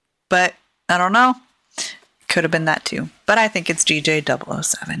 but I don't know. Could have been that too, but I think it's DJ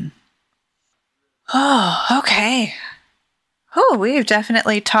 007. Oh, okay. Oh, we've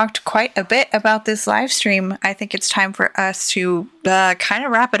definitely talked quite a bit about this live stream. I think it's time for us to kind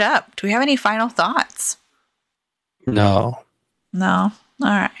of wrap it up. Do we have any final thoughts? No. No? All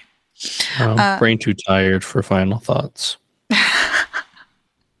right. Brain too tired for final thoughts.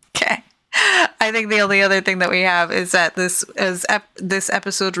 Okay. I think the only other thing that we have is that this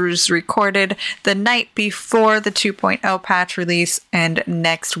episode was recorded the night before the 2.0 patch release, and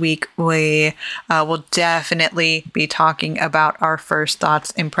next week we will definitely be talking about our first thoughts,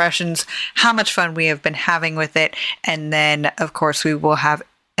 impressions, how much fun we have been having with it, and then of course we will have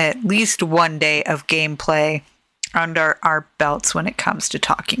at least one day of gameplay under our belts when it comes to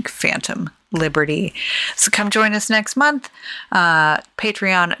talking Phantom Liberty. So come join us next month.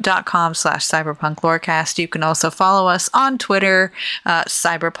 Patreon.com/CyberpunkLorecast. You can also follow us on Twitter,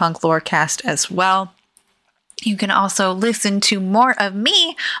 CyberpunkLorecast as well. You can also listen to more of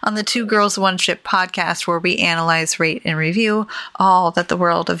me on the Two Girls One Ship podcast, where we analyze, rate, and review all that the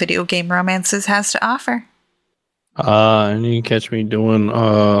world of video game romances has to offer. And you can catch me doing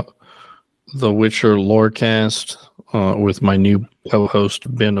the Witcher Lorecast with my new co-host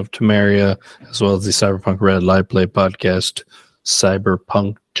Ben of Temeria, as well as the Cyberpunk Red Live Play podcast,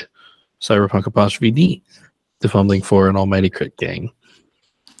 Cyberpunk 'D, the fumbling for an almighty crit gang.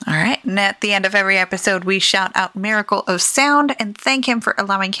 All right, and at the end of every episode, we shout out Miracle of Sound and thank him for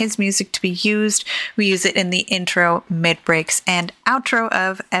allowing his music to be used. We use it in the intro, mid-breaks, and outro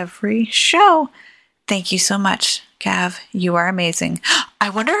of every show. Thank you so much, Gav. You are amazing. I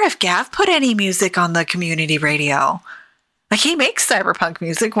wonder if Gav put any music on the community radio. Like, he makes cyberpunk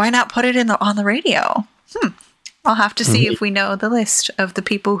music. Why not put it on the radio? I'll have to see if we know the list of the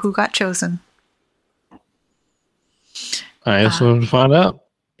people who got chosen. I just want to find out.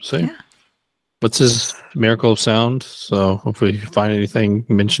 See, yeah. What's his Miracle of Sound? So if we find anything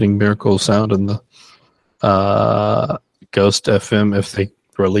mentioning Miracle of Sound in the Ghost FM, if they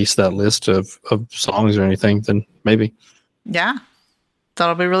release that list of songs or anything, then maybe. Yeah,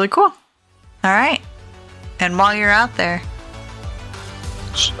 that'll be really cool. All right. And while you're out there,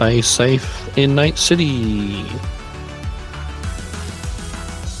 stay safe in Night City.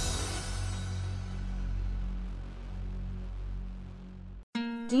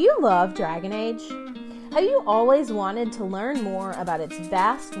 Do you love Dragon Age? Have you always wanted to learn more about its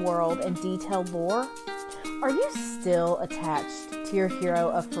vast world and detailed lore? Are you still attached to your hero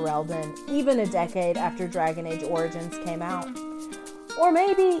of Ferelden, even a decade after Dragon Age Origins came out? Or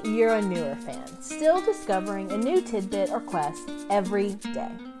maybe you're a newer fan, still discovering a new tidbit or quest every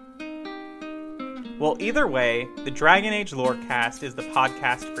day. Well, either way, the Dragon Age Lorecast is the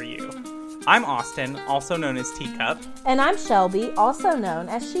podcast for you. I'm Austin, also known as Teacup. And I'm Shelby, also known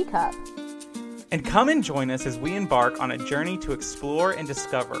as Shecup. And come and join us as we embark on a journey to explore and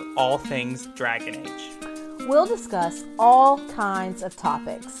discover all things Dragon Age. We'll discuss all kinds of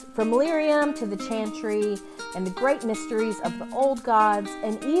topics, from Lyrium to the Chantry and the great mysteries of the old gods,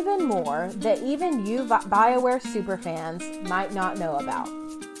 and even more that even you BioWare superfans might not know about.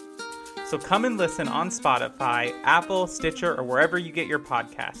 So come and listen on Spotify, Apple, Stitcher, or wherever you get your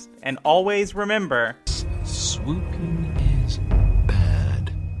podcast. And always remember, swooping